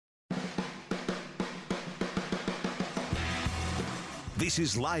This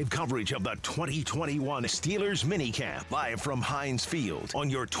is live coverage of the 2021 Steelers minicamp, live from Heinz Field on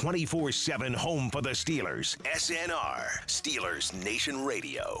your 24/7 home for the Steelers. SNR, Steelers Nation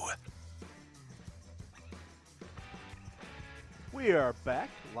Radio. We are back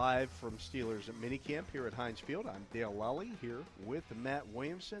live from Steelers minicamp here at Heinz Field. I'm Dale Lally here with Matt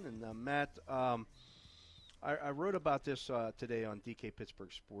Williamson. And Matt, I wrote about this today on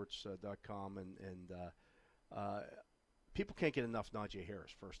DKPittsburghSports.com, and people can't get enough Najee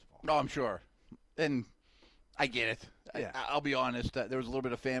Harris, first of all. Oh, I'm sure. And I get it. Yeah. I'll be honest. There was a little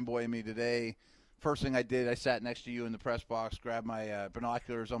bit of fanboy in me today. First thing I did, I sat next to you in the press box, grabbed my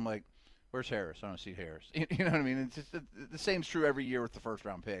binoculars. I'm like, where's Harris? I don't see Harris. You know what I mean? It's just the same's true every year with the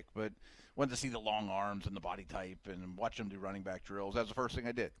first-round pick. But wanted to see the long arms and the body type and watch him do running back drills. That's the first thing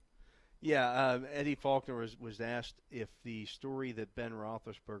I did. Yeah, Eddie Faulkner was asked if the story that Ben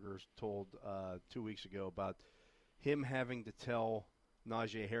Roethlisberger told 2 weeks ago about him having to tell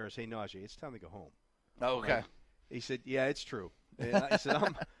Najee Harris, "Hey Najee, it's time to go home." Oh, okay. Right? He said, "Yeah, it's true." And I said,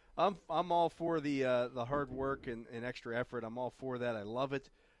 "I'm all for the hard work and extra effort. I'm all for that. I love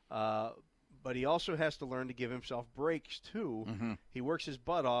it." But he also has to learn to give himself breaks too. Mm-hmm. He works his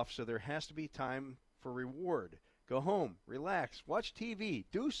butt off, so there has to be time for reward. Go home, relax, watch TV,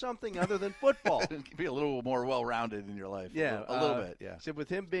 do something other than football. Be a little more well-rounded in your life. Yeah, a little bit. Yeah. So with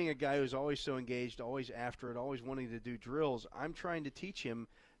him being a guy who's always so engaged, always after it, always wanting to do drills, I'm trying to teach him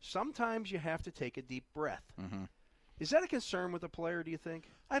sometimes you have to take a deep breath. Mm-hmm. Is that a concern with a player, do you think?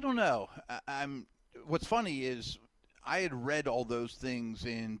 I don't know. What's funny is I had read all those things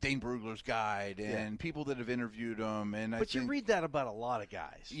in Dane Brugler's guide and people that have interviewed him. But you read that about a lot of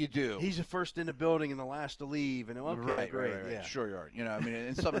guys. You do. He's the first in the building and the last to leave. And okay, great. Right. Yeah. Sure you are. You know, I mean,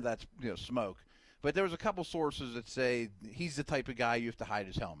 and some of that's smoke. But there was a couple sources that say he's the type of guy you have to hide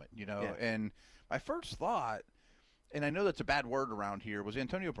his helmet. You know, and my first thought, and I know that's a bad word around here, was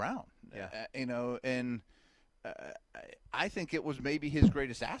Antonio Brown. Yeah. And I think it was maybe his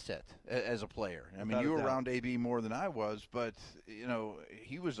greatest asset as a player. I mean, you were around AB more than I was, but,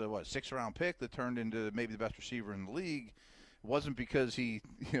 he was a, 6th-round pick that turned into maybe the best receiver in the league. It wasn't because he,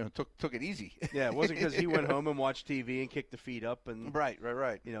 took it easy. Yeah, it wasn't because he went home and watched TV and kicked the feet up and, Right.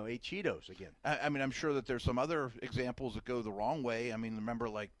 Ate Cheetos again. I mean, I'm sure that there's some other examples that go the wrong way. I mean, remember,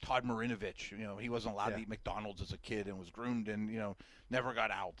 like, Todd Marinovich, he wasn't allowed to eat McDonald's as a kid and was groomed and, never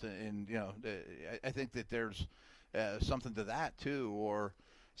got out. And, I think that there's something to that, too, or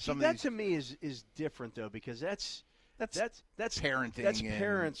some that to me is different, though, because that's parenting. That's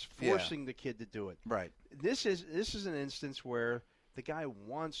parents forcing the kid to do it. Right. This is an instance where the guy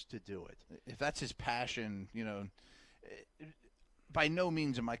wants to do it. If that's his passion, by no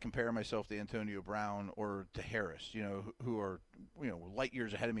means am I comparing myself to Antonio Brown or to Harris, who are, light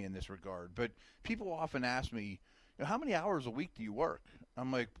years ahead of me in this regard. But people often ask me, how many hours a week do you work?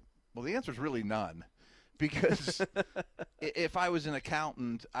 I'm like, well, the answer is really none. Because if I was an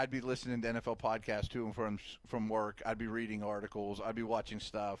accountant, I'd be listening to NFL podcasts to and from work. I'd be reading articles. I'd be watching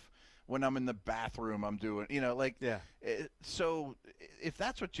stuff. When I'm in the bathroom, I'm doing, So if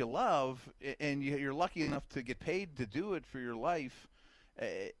that's what you love and you're lucky enough to get paid to do it for your life,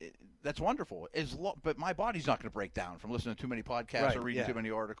 that's wonderful. But my body's not going to break down from listening to too many podcasts or reading too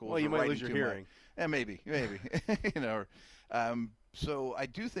many articles. Well, you or might lose your hearing. Maybe. So I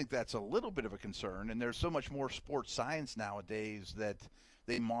do think that's a little bit of a concern, and there's so much more sports science nowadays that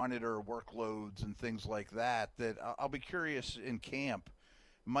they monitor workloads and things like that I'll be curious in camp.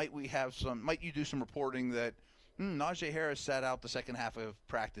 Might you do some reporting that Najee Harris sat out the second half of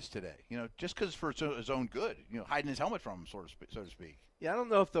practice today, just because for his own good, hiding his helmet from him, so to speak. Yeah, I don't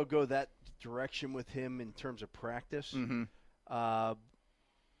know if they'll go that direction with him in terms of practice. Mm-hmm.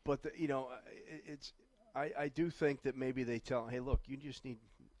 But I do think that maybe they tell him, hey, look, you just need,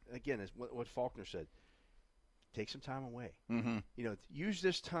 again, as what Faulkner said, take some time away. Mm-hmm. Use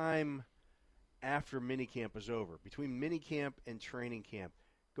this time after minicamp is over. Between minicamp and training camp,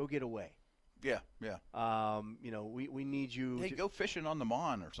 go get away. Yeah. We need you. Hey, go fishing on the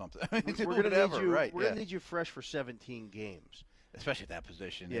Mon or something. We're gonna need you fresh for 17 games. Especially at that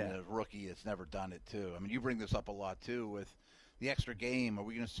position, and a rookie that's never done it, too. I mean, you bring this up a lot, too, with the extra game. Are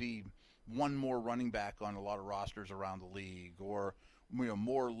we going to see one more running back on a lot of rosters around the league, or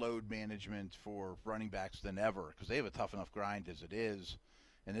more load management for running backs than ever? Because they have a tough enough grind as it is.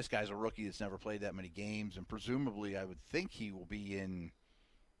 And this guy's a rookie that's never played that many games, and presumably I would think he will be in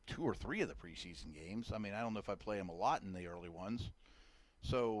 2 or 3 of the preseason games. I mean, I don't know if I play him a lot in the early ones.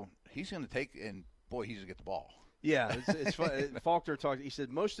 So he's going to take – and, boy, he's going to get the ball. Yeah, it's fun. Faulkner talked. He said,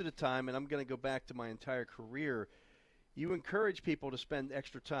 most of the time, and I'm going to go back to my entire career, you encourage people to spend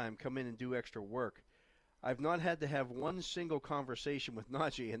extra time, come in and do extra work. I've not had to have one single conversation with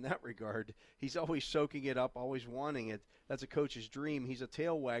Najee in that regard. He's always soaking it up, always wanting it. That's a coach's dream. He's a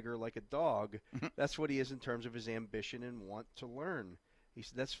tail wagger like a dog. That's what he is in terms of his ambition and want to learn. He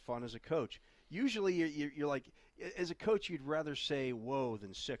said that's fun as a coach. Usually you're like, as a coach, you'd rather say whoa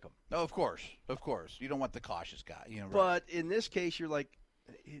than sick him. No, of course. You don't want the cautious guy. You know, right. But in this case, you're like.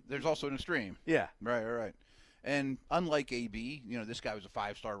 There's also an extreme. Yeah. Right. And unlike AB, this guy was a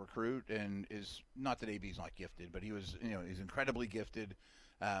 5-star recruit and is not that AB's not gifted, but he was, he's incredibly gifted.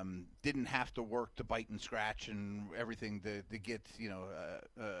 Didn't have to work to bite and scratch and everything to get,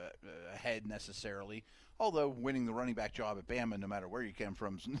 ahead necessarily. Although winning the running back job at Bama, no matter where you came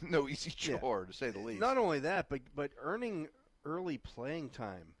from, is no easy chore, to say the least. Not only that, but earning early playing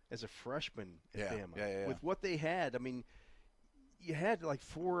time as a freshman at Bama. Yeah. With what they had, I mean, you had like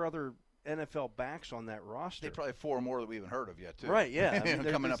 4 other NFL backs on that roster. They probably have 4 more that we haven't heard of yet, too. Right, yeah. I mean,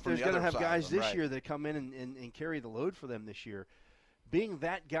 coming up from there's the going to other have side guys of them, this right. year that come in and carry the load for them this year. Being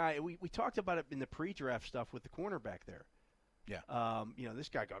that guy, we talked about it in the pre-draft stuff with the cornerback there. Yeah. This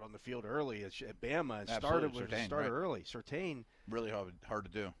guy got on the field early at Bama and Absolutely. started right. early. Surtain. Really hard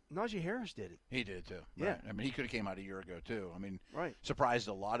to do. Najee Harris did it. He did, too. Yeah. Right. I mean, he could have came out a year ago, too. I mean, right. Surprised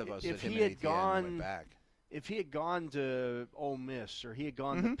a lot of us If that him he and had Etienne went back. If he had gone to Ole Miss or he had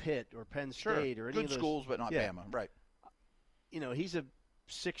gone to Pitt or Penn State or any Good of those schools, but not Bama. Right. He's a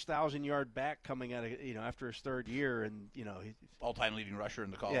 6,000-yard back coming out of after his third year, and all-time leading rusher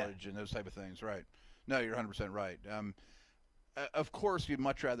in the college and those type of things. Right. No, you're 100% right. Of course, you'd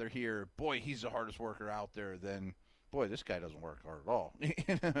much rather hear, boy, he's the hardest worker out there than, boy, this guy doesn't work hard at all.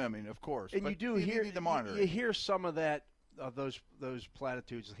 I mean, of course. And but you do hear need the monitor. You hear some of that those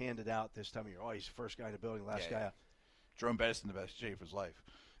platitudes handed out this time of year. Oh, he's the first guy in the building, last guy out. Jerome Bettis in the best shape of his life.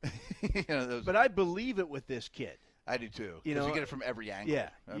 But I believe it with this kid. I do too. Because you get it from every angle. Yeah,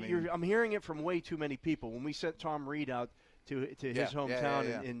 I'm hearing it from way too many people. When we sent Tom Reed out to his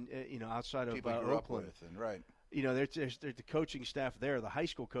hometown in outside of people grew Oakland, up with, and right. There's the coaching staff there, the high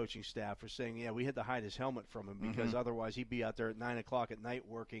school coaching staff, was saying, we had to hide his helmet from him because otherwise he'd be out there at 9:00 at night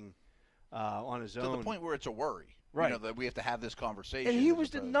working on his own. To the point where it's a worry. Right. That we have to have this conversation. And he was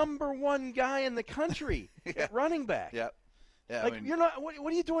the number 1 guy in the country at running back. Yeah. Yeah, like, you're not. What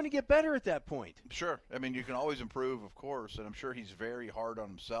are you doing to get better at that point? Sure. I mean, you can always improve, of course, and I'm sure he's very hard on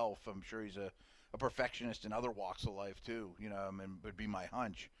himself. I'm sure he's a perfectionist in other walks of life too. Would be my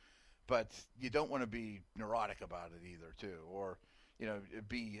hunch. But you don't want to be neurotic about it either, too, or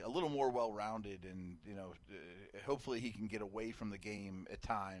be a little more well-rounded, and hopefully he can get away from the game at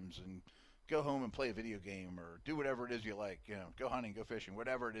times and go home and play a video game or do whatever it is you like. Go hunting, go fishing,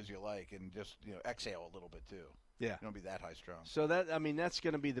 whatever it is you like, and just exhale a little bit too. Yeah. Don't be that high strung. So that's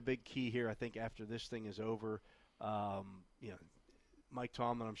going to be the big key here. I think after this thing is over, Mike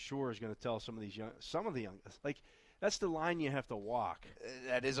Tomlin, I'm sure, is going to tell some of the young, like, that's the line you have to walk.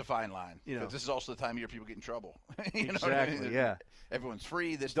 That is a fine line. Because this is also the time of year people get in trouble. Exactly. Yeah. Everyone's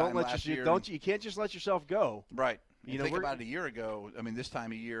free this don't time let last you, year. You can't just let yourself go. Right. Think we're about it a year ago. I mean, this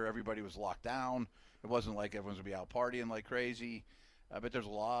time of year, everybody was locked down. It wasn't like everyone's going to be out partying like crazy. But there's a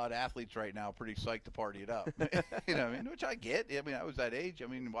lot of athletes right now pretty psyched to party it up. Which I get. I mean, I was that age. I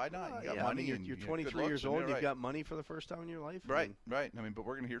mean, why not? You got money. You're 23 years old. You've got money for the first time in your life. Right. I mean, but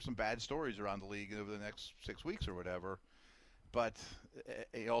we're going to hear some bad stories around the league over the next 6 weeks or whatever. But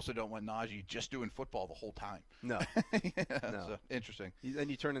you also don't want Najee just doing football the whole time. No. No. So, interesting. Then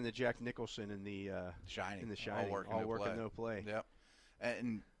you turn into Jack Nicholson in the Shining. In the Shining. All work and no play. Yep.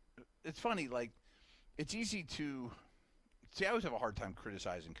 And it's funny, like, it's easy to see. I always have a hard time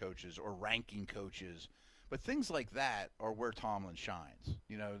criticizing coaches or ranking coaches, but things like that are where Tomlin shines.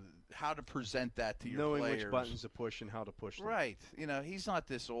 How to present that to your knowing players. Which buttons to push and how to push them. Right. He's not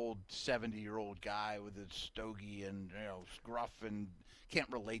this old 70-year-old guy with a stogie and scruff and can't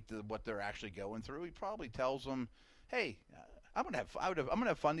relate to what they're actually going through. He probably tells them, "Hey, I'm gonna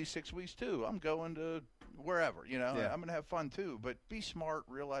have fun these 6 weeks too. I'm going to wherever. I'm gonna have fun too. But be smart.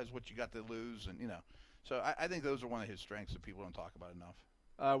 Realize what you got to lose, and So I think those are one of his strengths that people don't talk about enough.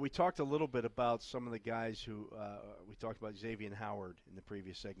 We talked a little bit about some of the guys who we talked about Xavier Howard in the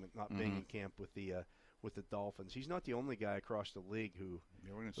previous segment not being in camp with the Dolphins. He's not the only guy across the league who.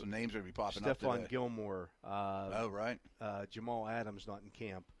 Some names are going to be popping up today. Stephon Gilmore. Right. Jamal Adams not in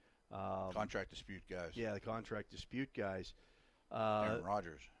camp. Contract dispute guys. Yeah, the contract dispute guys. Aaron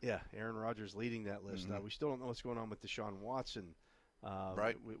Rodgers. Yeah, Aaron Rodgers leading that list. We still don't know what's going on with Deshaun Watson.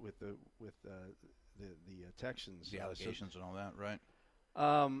 Right. With the Texans. The allegations and all that. Right.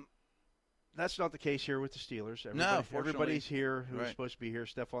 That's not the case here with the Steelers. Everybody's here who's supposed to be here.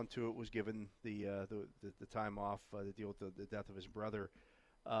 Stephon Tuitt was given the time off to deal with the death of his brother.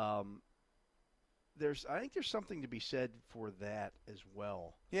 I think there's something to be said for that as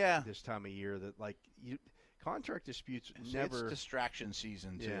well. Yeah. This time of year, that contract disputes It's never. distraction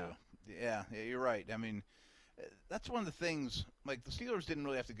season too. Yeah. Yeah, you're right. I mean, that's one of the things. Like the Steelers didn't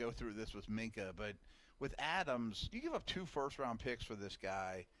really have to go through this with Minka, but with Adams, you give up 2 first-round picks for this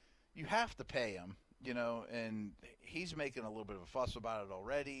guy. You have to pay him, and he's making a little bit of a fuss about it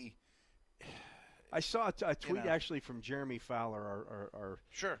already. I saw a tweet actually from Jeremy Fowler,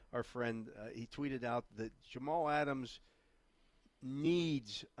 our friend. He tweeted out that Jamal Adams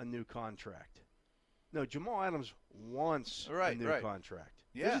needs a new contract. No, Jamal Adams wants a new contract.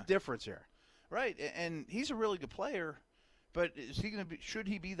 Yeah. There's a difference here. Right, and he's a really good player, but is he going to be? Should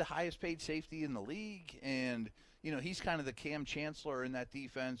he be the highest paid safety in the league? And he's kind of the Cam Chancellor in that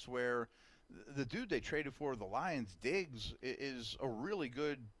defense, where the dude they traded for the Lions, Diggs, is a really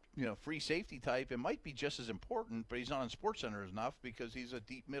good free safety type. It might be just as important, but he's not on SportsCenter enough because he's a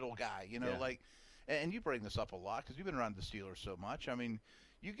deep middle guy. And you bring this up a lot because you've been around the Steelers so much. I mean,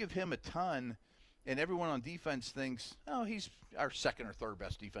 you give him a ton, and everyone on defense thinks, oh, he's our second or third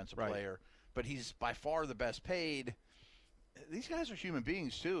best defensive player, but he's by far the best paid. These guys are human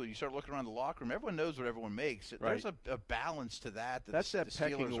beings too. You start looking around the locker room; everyone knows what everyone makes. There's a balance to that. That's that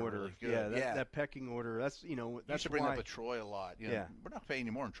pecking order. Really that pecking order. That's That's you should bring up a Troy a lot. We're not paying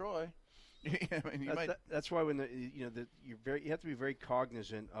you more than Troy. That's why when you have to be very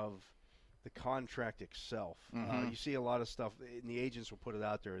cognizant of the contract itself. Mm-hmm. You see a lot of stuff, and the agents will put it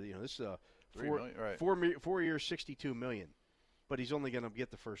out there. This is a 4 years, $62 million. But he's only going to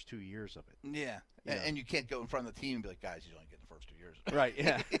get the first 2 years of it. Yeah. And you can't go in front of the team and be like, guys, he's only getting the first 2 years. Right,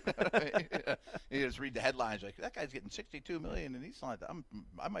 yeah. You just read the headlines like, that guy's getting $62 million, and he's like,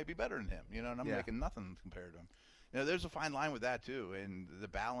 I might be better than him, and I'm making nothing compared to him. There's a fine line with that, too, and the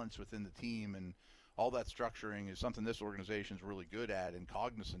balance within the team and all that structuring is something this organization is really good at and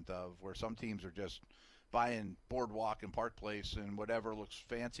cognizant of, where some teams are just buying Boardwalk and Park Place and whatever looks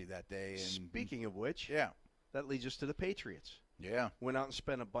fancy that day. And speaking of which, that leads us to the Patriots. Yeah. Went out and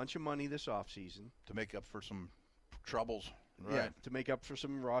spent a bunch of money this offseason. To make up for some troubles. Right. Yeah, to make up for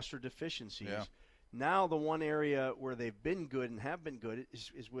some roster deficiencies. Yeah. Now the one area where they've been good and have been good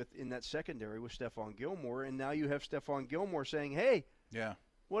is within that secondary with Stephon Gilmore. And now you have Stephon Gilmore saying, hey,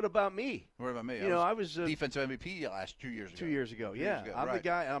 what about me? What about me? I was defensive MVP 2 years ago. 2 years ago, I'm the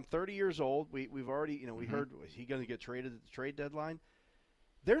guy. I'm 30 years old. We've already, we heard, is he going to get traded at the trade deadline?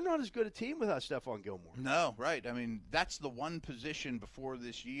 They're not as good a team without Stephon Gilmore. No, right. I mean, that's the one position before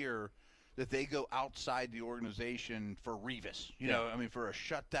this year that they go outside the organization for Revis. For a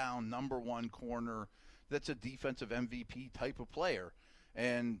shutdown number one corner that's a defensive MVP type of player.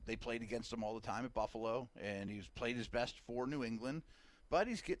 And they played against him all the time at Buffalo, and he's played his best for New England. But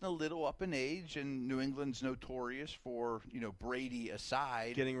he's getting a little up in age, and New England's notorious for, Brady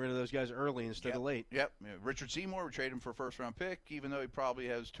aside. Getting rid of those guys early instead of late. Yep. Richard Seymour, we trade him for a first-round pick, even though he probably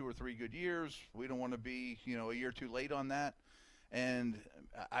has 2 or 3 good years. We don't want to be, a year too late on that. And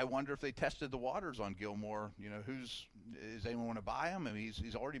I wonder if they tested the waters on Gilmore. Does anyone want to buy him? I mean,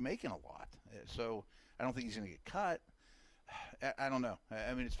 he's already making a lot. So I don't think he's going to get cut. I don't know.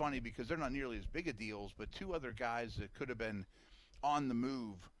 I mean, it's funny because they're not nearly as big a deals, but 2 other guys that could have been on the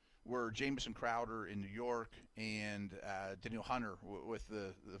move were Jamison Crowder in New York and Daniel Hunter with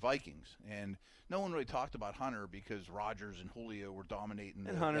the Vikings. And no one really talked about Hunter because Rodgers and Julio were dominating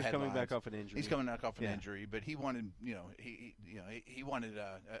and Hunter's the coming back off an injury. He's coming back off an injury, but he wanted, he wanted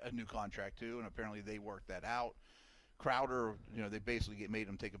a new contract too, and apparently they worked that out. Crowder, they basically made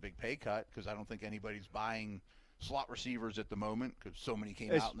him take a big pay cut because I don't think anybody's buying slot receivers at the moment because so many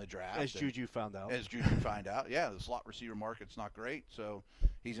came out in the draft. As Juju found out. As Juju found out. Yeah, the slot receiver market's not great, so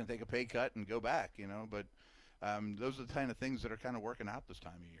he's going to take a pay cut and go back, But those are the kind of things that are kind of working out this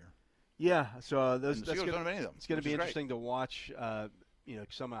time of year. Yeah, so the Steelers don't have any of them. It's going to be interesting to watch, how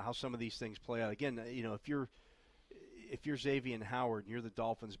some of these things play out. Again, if you're Xavier Howard and you're the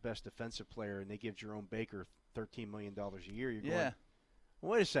Dolphins' best defensive player and they give Jerome Baker $13 million a year, you're going,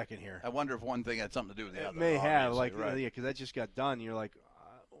 well, wait a second here. I wonder if one thing had something to do with the other. It may have, because that just got done. You're like,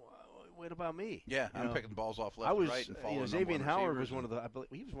 what about me? Yeah, I'm picking balls off left and right and following Xavier Howard was one of the. I believe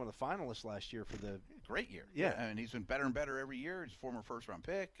he was one of the finalists last year for the great year. Yeah, I mean he's been better and better every year. He's a former first-round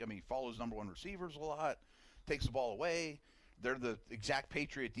pick. I mean he follows number one receivers a lot, takes the ball away. They're the exact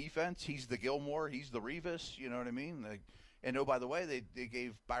Patriot defense. He's the Gilmore. He's the Revis. You know what I mean? And oh, by the way, they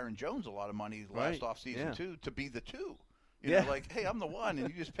gave Byron Jones a lot of money last offseason too to be the 2. You know, like, hey, I'm the one, and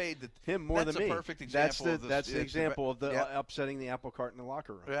you just paid him more than me. That's a perfect example. That's the example of the upsetting the apple cart in the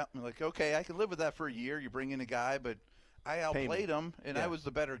locker room. Yeah, I'm like, okay, I can live with that for a year. You bring in a guy, but I outplayed him, and I was the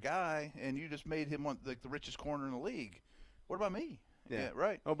better guy, and you just made him the richest corner in the league. What about me? Yeah,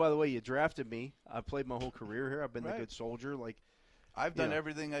 right. Oh, by the way, you drafted me. I've played my whole career here. I've been the good soldier. Like, I've done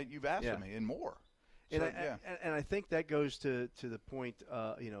everything that you've asked of me and more. And, and I think that goes to the point,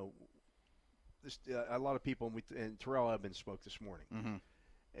 this, a lot of people, and Terrell Edmonds spoke this morning,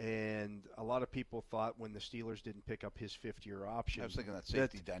 and a lot of people thought when the Steelers didn't pick up his fifth-year option. I was thinking that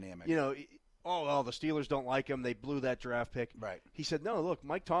safety dynamic. Oh, the Steelers don't like him. They blew that draft pick. Right. He said, no, look,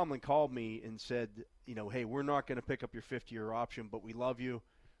 Mike Tomlin called me and said, hey, we're not going to pick up your fifth-year option, but we love you.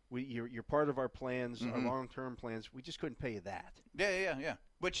 You're part of our plans, our long-term plans. We just couldn't pay you that. Yeah.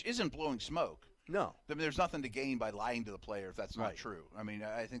 Which isn't blowing smoke. No. I mean, there's nothing to gain by lying to the player if that's not true. I mean,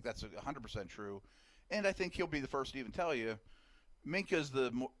 I think that's 100% true. And I think he'll be the first to even tell you, Minka's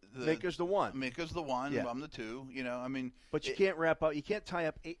the one. Minka's the one. Yeah. I'm the two. I mean. But you can't wrap up. You can't tie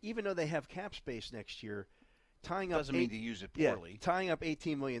up. Even though they have cap space next year, tying up doesn't mean to use it poorly. Yeah, tying up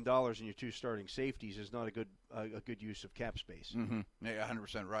 $18 million in your two starting safeties is not a good use of cap space. Yeah,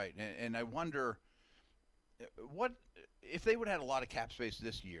 100% right. And I wonder what if they would have had a lot of cap space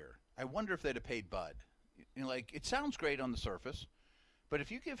this year. I wonder if they'd have paid Bud. It sounds great on the surface. But if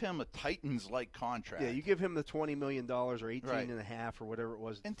you give him a Titans-like contract, you give him the $20 million or 18.5 or whatever it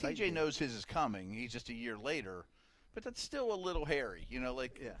was. And TJ knows his is coming. He's just a year later, but that's still a little hairy.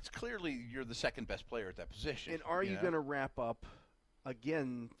 It's clearly you're the second best player at that position. And are you going to wrap up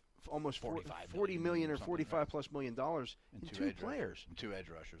again almost $40 million or $45+ million in two players, and two edge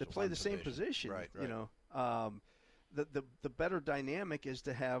rushers that play the same position? Right. The better dynamic is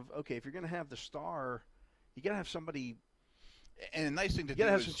to have if you're going to have the star, you got to have somebody. And the nice thing to do is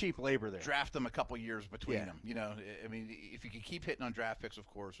have some cheap labor there. Draft them a couple years between them. I mean, if you can keep hitting on draft picks, of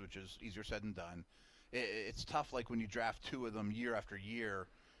course, which is easier said than done. It's tough, like when you draft two of them year after year,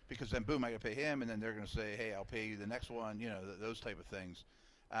 because then boom, I got to pay him, and then they're going to say, hey, I'll pay you the next one. Those type of things.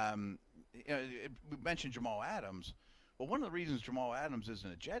 We mentioned Jamal Adams. Well, one of the reasons Jamal Adams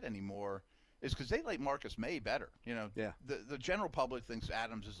isn't a Jet anymore is because they like Marcus May better. The general public thinks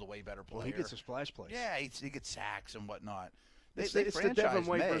Adams is the way better player. Well, he gets a splash plays. Yeah, he gets sacks and whatnot. It's the Devin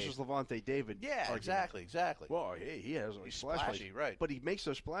White versus Levante David. Yeah, argument. Exactly. Well, he has a splash plays, right? But he makes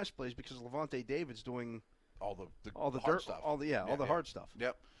those splash plays because Levante David's doing all the hard stuff, all the hard stuff.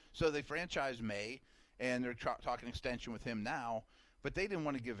 Yep. So they franchised May, and they're talking extension with him now. But they didn't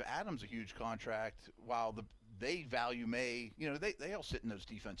want to give Adams a huge contract while they value May. They all sit in those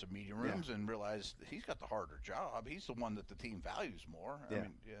defensive meeting rooms and realize he's got the harder job. He's the one that the team values more. I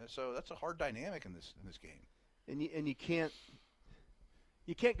mean, so that's a hard dynamic in this game. And you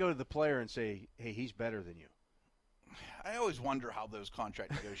can't go to the player and say, hey, he's better than you. I always wonder how those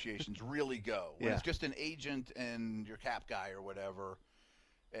contract negotiations really go. When it's just an agent and your cap guy or whatever,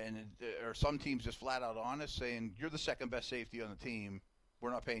 or some teams just flat out honest saying, you're the second best safety on the team.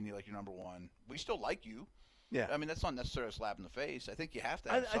 We're not paying you like you're number one. We still like you. Yeah. I mean, that's not necessarily a slap in the face. I think you have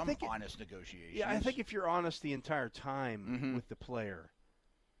to have some honest negotiations. Yeah, I think if you're honest the entire time with the player.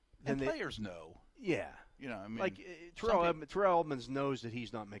 Then players know. Yeah. I mean, like Terrell Edmonds knows that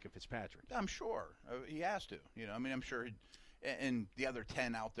he's not Micah Fitzpatrick. I'm sure he has to. I mean, I'm sure, and the other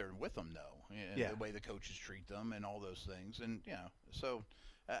 10 out there with him know. The way the coaches treat them and all those things, and so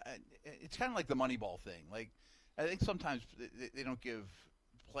it's kind of like the Moneyball thing. Like, I think sometimes they don't give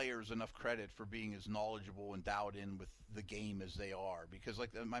players enough credit for being as knowledgeable and dialed in with the game as they are. Because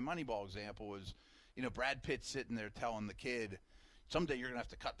like my Moneyball example was, Brad Pitt sitting there telling the kid, someday you're gonna have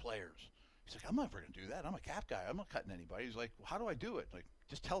to cut players. He's like, I'm never going to do that. I'm a cap guy. I'm not cutting anybody. He's like, well, how do I do it? Like,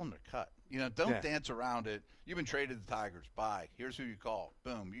 just tell them to cut. Don't dance around it. You've been traded to the Tigers. Bye. Here's who you call.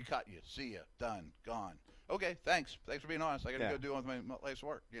 Boom. You cut you. See ya. Done. Gone. Okay, thanks. Thanks for being honest. I got to go do my life's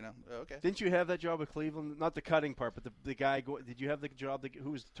work. Okay. Didn't you have that job with Cleveland? Not the cutting part, but the guy. Did you have the job?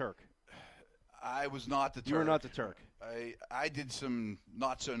 Who was the Turk? I was not the Turk. You were not the Turk. I did some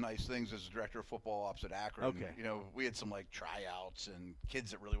not so nice things as director of football ops at Akron. Okay. We had some like tryouts and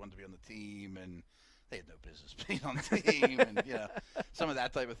kids that really wanted to be on the team, and they had no business being on the team, and some of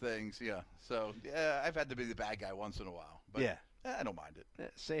that type of things. Yeah. So I've had to be the bad guy once in a while. But I don't mind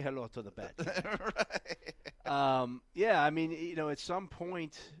it. Say hello to the bad guy. Right. I mean, at some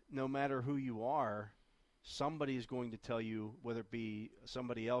point, no matter who you are, somebody is going to tell you, whether it be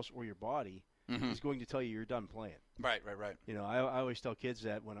somebody else or your body, is going to tell you you're done playing. Right. I always tell kids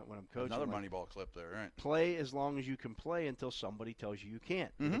that when I'm coaching. Another Moneyball clip there, right? Play as long as you can play until somebody tells you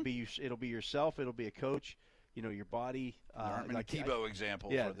can't. It'll be yourself. It'll be a coach. Your body. Like Tebow example,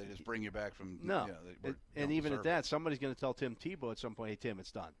 where they just bring you back from. And even at that, somebody's going to tell Tim Tebow at some point, "Hey Tim,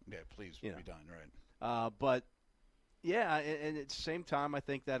 it's done." Yeah, please be done, right? But and at the same time, I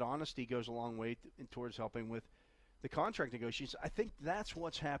think that honesty goes a long way towards helping with the contract negotiations. I think that's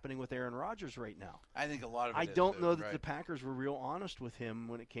what's happening with Aaron Rodgers right now. I think a lot of it I is, don't too, know that right. the Packers were real honest with him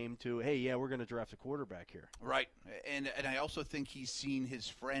when it came to, hey, yeah, we're going to draft a quarterback here. Right. And I also think he's seen his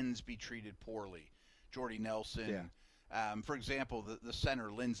friends be treated poorly. Jordy Nelson. For example, the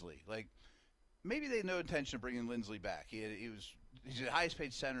center, Lindsley. Like, maybe they had no intention of bringing Lindsley back. He's the highest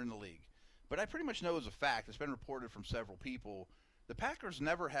paid center in the league. But I pretty much know as a fact, it's been reported from several people, the Packers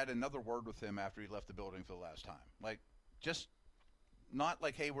never had another word with him after he left the building for the last time. Like, just not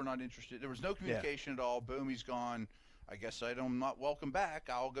like, hey, we're not interested. There was no communication at all. Boom, he's gone. I guess I'm not welcome back.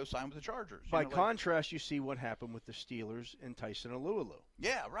 I'll go sign with the Chargers. By contrast, you see what happened with the Steelers and Tyson Alualu.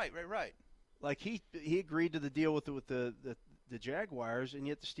 Yeah, right. Like, he agreed to the deal with the Jaguars, and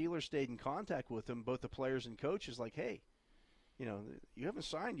yet the Steelers stayed in contact with him, both the players and coaches, like, hey, you haven't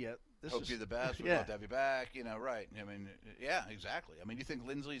signed yet. Hope you're the best. We'd love to have you back. Right. I mean, yeah, exactly. I mean, do you think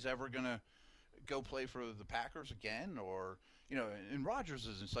Lindsley's ever going to go play for the Packers again? Or, and Rodgers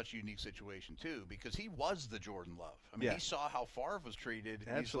is in such a unique situation, too, because he was the Jordan Love. I mean, he saw how Favre was treated.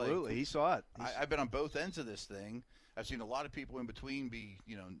 Absolutely. He saw it. I've been on both ends of this thing. I've seen a lot of people in between be,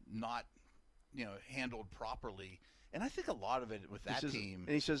 not, handled properly. And I think a lot of it with that team.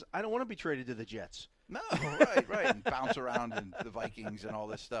 And he says, I don't want to be traded to the Jets. No, right. And bounce around in the Vikings and all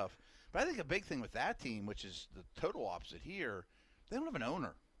this stuff. But I think a big thing with that team, which is the total opposite here, they don't have an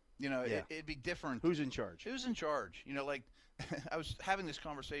owner. It'd be different. Who's in charge? Who's in charge? Like I was having this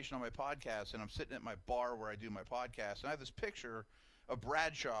conversation on my podcast, and I'm sitting at my bar where I do my podcast, and I have this picture of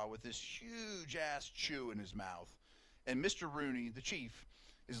Bradshaw with this huge-ass chew in his mouth. And Mr. Rooney, the chief,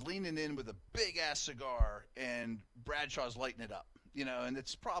 is leaning in with a big-ass cigar, and Bradshaw's lighting it up. And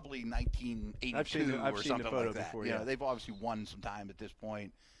it's probably 1982 I've seen something the photo like that. before, They've obviously won some time at this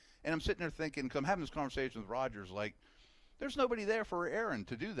point. And I'm sitting there thinking, because I'm having this conversation with Rodgers, like, there's nobody there for Aaron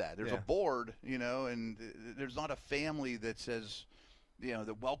to do that. There's a board, and there's not a family that says,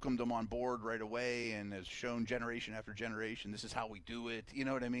 that welcomed him on board right away and has shown generation after generation, this is how we do it. You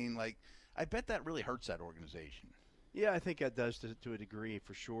know what I mean? Like, I bet that really hurts that organization. Yeah, I think that does to a degree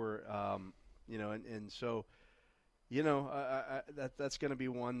for sure. And so, that's going to be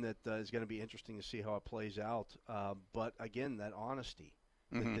one that is going to be interesting to see how it plays out. But again, that honesty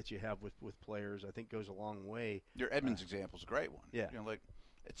that you have with players, I think, goes a long way. Your Edmonds example is a great one. Yeah,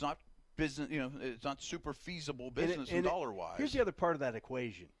 it's not business. It's not super feasible business and dollar-wise. Here's the other part of that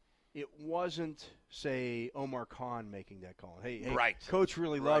equation. It wasn't, say, Omar Khan making that call. Hey, right. Coach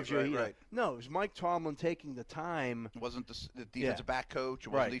really loves you. Right. No, it was Mike Tomlin taking the time. It wasn't the defensive back coach. It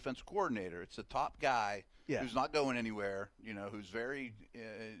wasn't the defensive coordinator. It's the top guy who's not going anywhere, who's very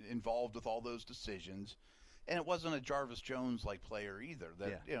involved with all those decisions. And it wasn't a Jarvis Jones-like player either.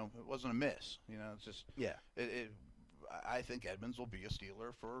 It wasn't a miss. It's just I think Edmonds will be a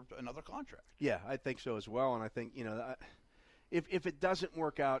Steeler for another contract. Yeah, I think so as well. And I think, if it doesn't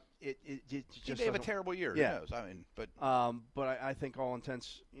work out, it just he may have a terrible year. Yeah. Who knows? I mean, but I think all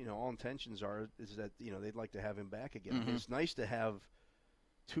intentions is that they'd like to have him back again. Mm-hmm. It's nice to have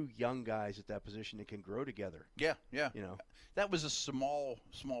two young guys at that position that can grow together. Yeah. That was a small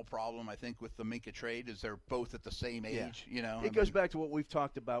problem, I think, with the Minka trade, is they're both at the same age. It goes back to what we've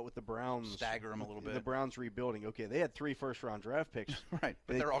talked about with the Browns. Stagger them a little bit. The Browns rebuilding. Okay, they had 3 first-round draft picks. Right,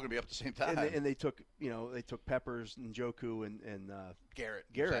 but they're all going to be up at the same time. And they took Peppers and Njoku and Garrett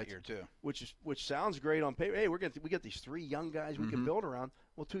that year too, which sounds great on paper. Hey, we got these 3 young guys we can build around.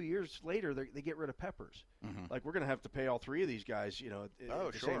 Well, 2 years later, they get rid of Peppers. Like, we're going to have to pay all 3 of these guys,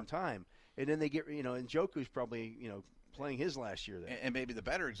 at the same time. And then they get, and Njoku's probably, playing his last year there. And maybe the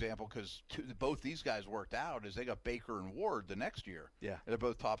better example, because both these guys worked out, is they got Baker and Ward the next year. Yeah. They're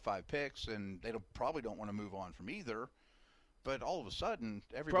both top 5 picks, and they probably don't want to move on from either. But all of a sudden,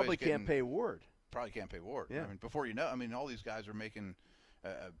 everybody's probably can't pay Ward. Probably can't pay Ward. Yeah. I mean, before you know, all these guys are making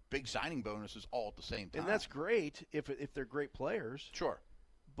big signing bonuses all at the same time. And that's great if they're great players. Sure.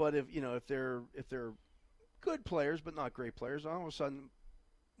 But if they're good players but not great players, all of a sudden,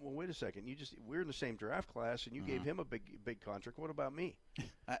 well, wait a second. We're in the same draft class, and you gave him a big contract. What about me?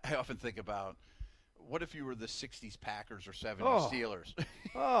 I often think about, what if you were the 60s Packers or 70s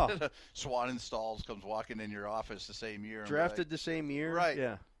Steelers? Swan installs comes walking in your office the same year. Drafted the same year? Right.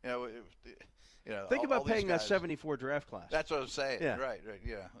 Yeah. Think all about paying guys, that 74 draft class. That's what I'm saying. Yeah. Right,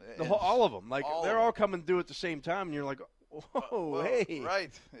 yeah. All of them. Like, they're all coming due at the same time, and you're like, whoa, hey.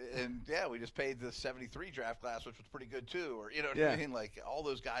 Right. And, we just paid the 73 draft class, which was pretty good, too. Or, what I mean? Like, all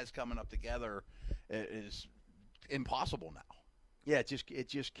those guys coming up together is impossible now. Yeah, it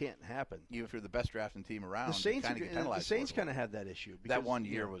just can't happen. Even if you're the best drafting team around, the Saints kind of had that issue. Because, that one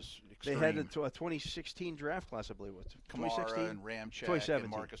year was extreme. They had a 2016 draft class, I believe. Kamara 2016? and Ramczyk 2017.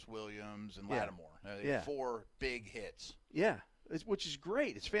 and Marcus Williams and Lattimore. Yeah. 4 big hits. Yeah, which is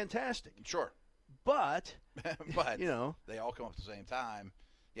great. It's fantastic. Sure. But, But you know, they all come up at the same time.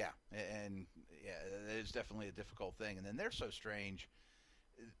 Yeah, and it's definitely a difficult thing. And then they're so strange.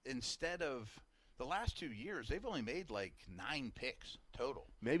 Instead of the last 2 years, they've only made like 9 picks total.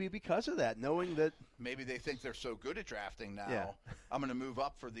 maybe because of that, knowing that Maybe they think they're so good at drafting now. Yeah. I'm going to move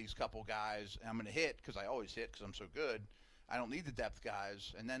up for these couple guys. And I'm going to hit because I always hit because I'm so good. I don't need the depth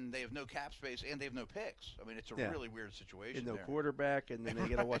guys, and then they have no cap space and they have no picks. I mean, it's a Yeah. really weird situation. and no there. quarterback, and then they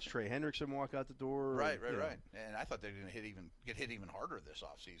got to watch Trey Hendrickson walk out the door. Right. and, you know. And I thought they were going to get hit even harder this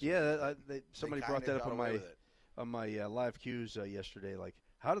offseason. Yeah, somebody They brought kinda that up got on away my with it. live cues yesterday. Like,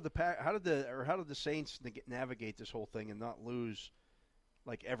 how did the Saints navigate this whole thing and not lose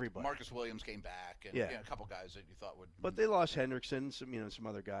like everybody? Marcus Williams came back, and Yeah. a couple guys that you thought would. But they lost Hendrickson, some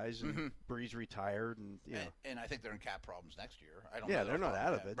other guys, and Breeze retired, and and I think they're in cap problems next year. I don't. Yeah, know they're off the not top out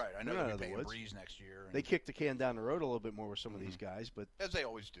my of head. it. Right, I They're know not they'll out of be the paying woods. Breeze next year. And they kicked the can down the road a little bit more with some of these guys. But as they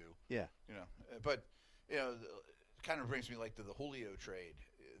always do. yeah, But it kind of brings me like to the Julio trade.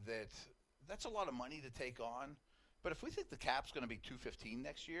 That's a lot of money to take on. But if we think the cap's going to be $215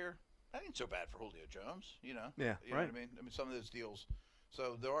 next year, that ain't so bad for Julio Jones. Yeah, You know right. what I mean? I mean, some of those deals.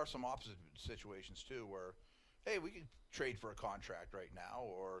 So there are some opposite situations too, where, hey, we could trade for a contract right now,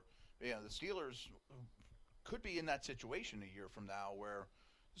 or the Steelers could be in that situation a year from now where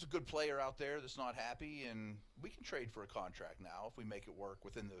there's a good player out there that's not happy, and we can trade for a contract now if we make it work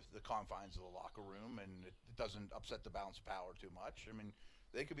within the confines of the locker room and it doesn't upset the balance of power too much. I mean,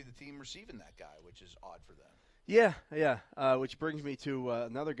 they could be the team receiving that guy, which is odd for them. Yeah. Which brings me to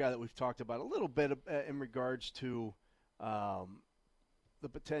another guy that we've talked about a little bit in regards to the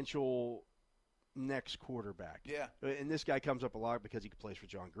potential next quarterback. Yeah. And this guy comes up a lot because he plays for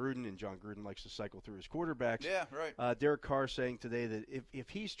John Gruden, and John Gruden likes to cycle through his quarterbacks. Yeah, right. Derek Carr saying today that if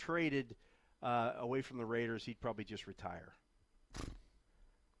he's traded away from the Raiders, he'd probably just retire.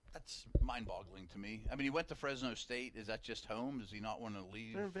 That's mind-boggling to me. I mean, he went to Fresno State. Is that just home? Does he not want to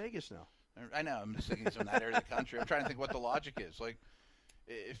leave? They're in Vegas now. I know. I'm just thinking he's in that area of the country. I'm trying to think what the logic is. Like,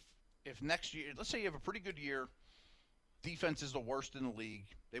 if next year, let's say you have a pretty good year, defense is the worst in the league.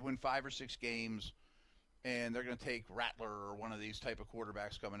 They win 5 or 6 games, and they're going to take Rattler or one of these type of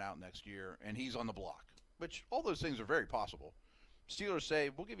quarterbacks coming out next year, and he's on the block. Which all those things are very possible. Steelers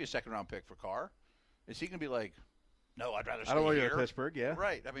say, we'll give you a second-round pick for Carr. Is he going to be like, no, I'd rather stay I don't want to here? go to Pittsburgh, yeah.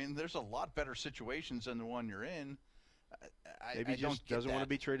 Right. I mean, there's a lot better situations than the one you're in. Maybe I he don't just get doesn't want to that.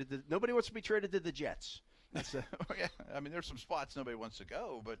 be traded. Nobody wants to be traded to the Jets. That's Yeah, I mean, there's some spots nobody wants to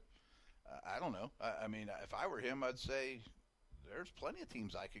go, but I don't know. I mean, if I were him, I'd say there's plenty of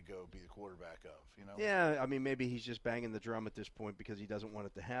teams I could go be the quarterback of, Yeah, I mean, maybe he's just banging the drum at this point because he doesn't want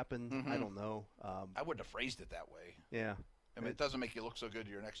it to happen. I don't know. I wouldn't have phrased it that way. Yeah. I mean, it doesn't make you look so good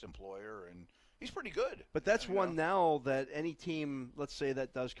to your next employer, and he's pretty good. But that's you one know? now that any team, let's say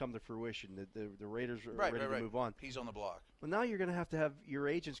that does come to fruition, that the Raiders are ready to move on. He's on the block. Well, now you're going to have your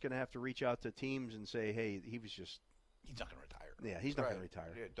agent's going to have to reach out to teams and say, hey, he's not going to retire. Yeah, he's not going to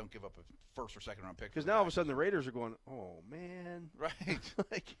retire. Yeah, don't give up a first or second round pick. Because now all of a sudden the Raiders are going, oh, man. Right.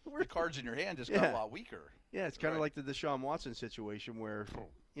 Like, The cards in your hand just got a lot weaker. Yeah, it's kind of Right. like the Deshaun Watson situation where,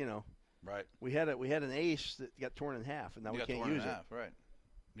 Right. we had an ace that got torn in half, and now You we got can't torn in use it. half, right.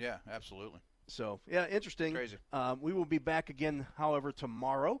 Yeah, absolutely. So, yeah, interesting. Crazy. We will be back again, however,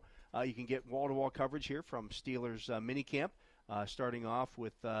 tomorrow. You can get wall-to-wall coverage here from Steelers minicamp, starting off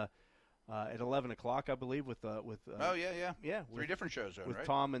with at 11 o'clock, I believe, with Oh, yeah. yeah, 3 different shows, with right?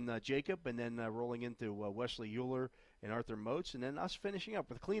 Tom and Jacob, and then rolling into Wesley Euler and Arthur Moats, and then us finishing up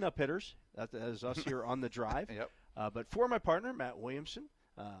with cleanup hitters. That is us here on the drive. Yep. But for my partner, Matt Williamson,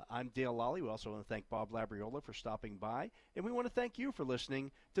 I'm Dale Lally. We also want to thank Bob Labriola for stopping by, and we want to thank you for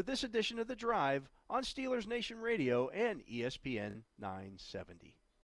listening to this edition of The Drive on Steelers Nation Radio and ESPN 970.